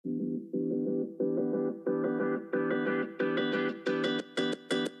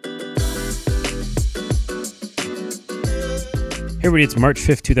Hey everybody, it's March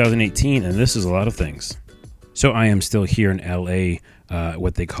 5th, 2018, and this is a lot of things. So I am still here in LA,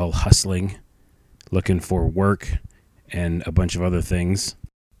 what they call hustling, looking for work and a bunch of other things.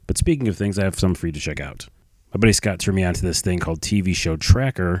 But speaking of things, I have some for you to check out. My buddy Scott turned me on to this thing called TV Show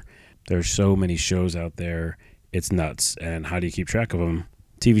Tracker. There's so many shows out there, it's nuts. And how do you keep track of them?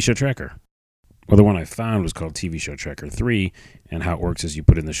 TV Show Tracker. Well, the one I found was called TV Show Tracker 3, and how it works is you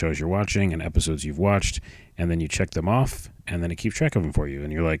put in the shows you're watching and episodes you've watched, and then you check them off, and then it keeps track of them for you.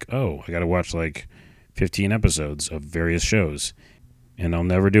 And you're like, oh, I got to watch like 15 episodes of various shows, and I'll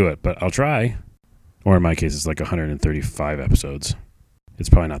never do it, but I'll try. Or in my case, it's like 135 episodes. It's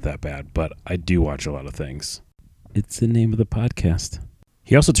probably not that bad, but I do watch a lot of things. It's the name of the podcast.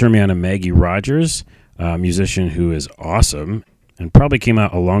 He also turned me on to Maggie Rogers, a musician who is awesome and probably came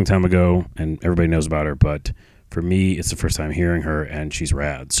out a long time ago, and everybody knows about her, but for me, it's the first time hearing her, and she's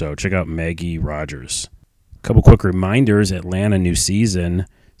rad. So check out Maggie Rogers. A couple quick reminders, Atlanta new season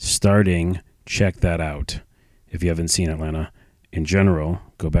starting. Check that out. If you haven't seen Atlanta in general,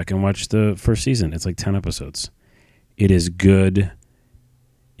 go back and watch the first season. It's like 10 episodes. It is good.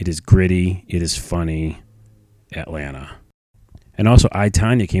 It is gritty. It is funny. Atlanta. And also, I,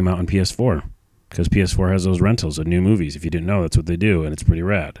 Tonya came out on PS4 because PS4 has those rentals of new movies. If you didn't know, that's what they do, and it's pretty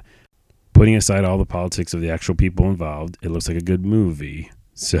rad. Putting aside all the politics of the actual people involved, it looks like a good movie.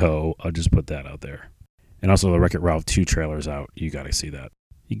 So I'll just put that out there. And also, the Wreck-It Ralph 2 trailer's out. You got to see that.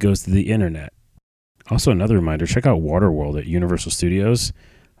 He goes to the internet. Also, another reminder, check out Waterworld at Universal Studios.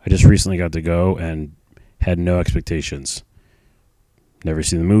 I just recently got to go and had no expectations. Never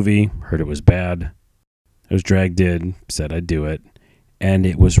seen the movie, heard it was bad. I was dragged in, said I'd do it, and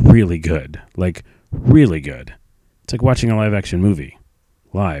it was really good. Like, really good. It's like watching a live-action movie.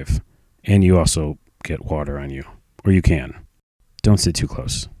 Live. And you also get water on you. Or you can. Don't sit too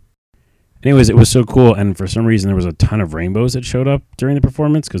close. Anyways, it was so cool, and for some reason there was a ton of rainbows that showed up during the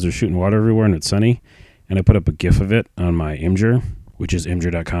performance because they're shooting water everywhere and it's sunny. And I put up a GIF of it on my Imgur, which is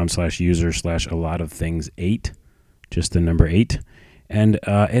imgur.com/user/a-lot-of-things-8. Just the number 8. And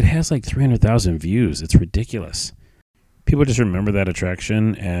it has like 300,000 views. It's ridiculous. People just remember that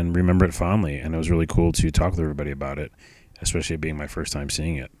attraction and remember it fondly. And it was really cool to talk with everybody about it, especially being my first time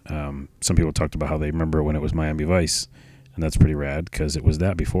seeing it. Some people talked about how they remember when it was Miami Vice. And that's pretty rad because it was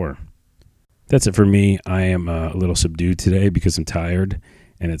that before. That's it for me. I am a little subdued today because I'm tired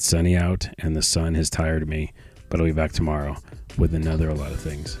and it's sunny out and the sun has tired me. But I'll be back tomorrow with another A Lot of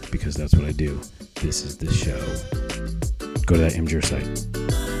Things because that's what I do. This is the show. Go to that Imgur site.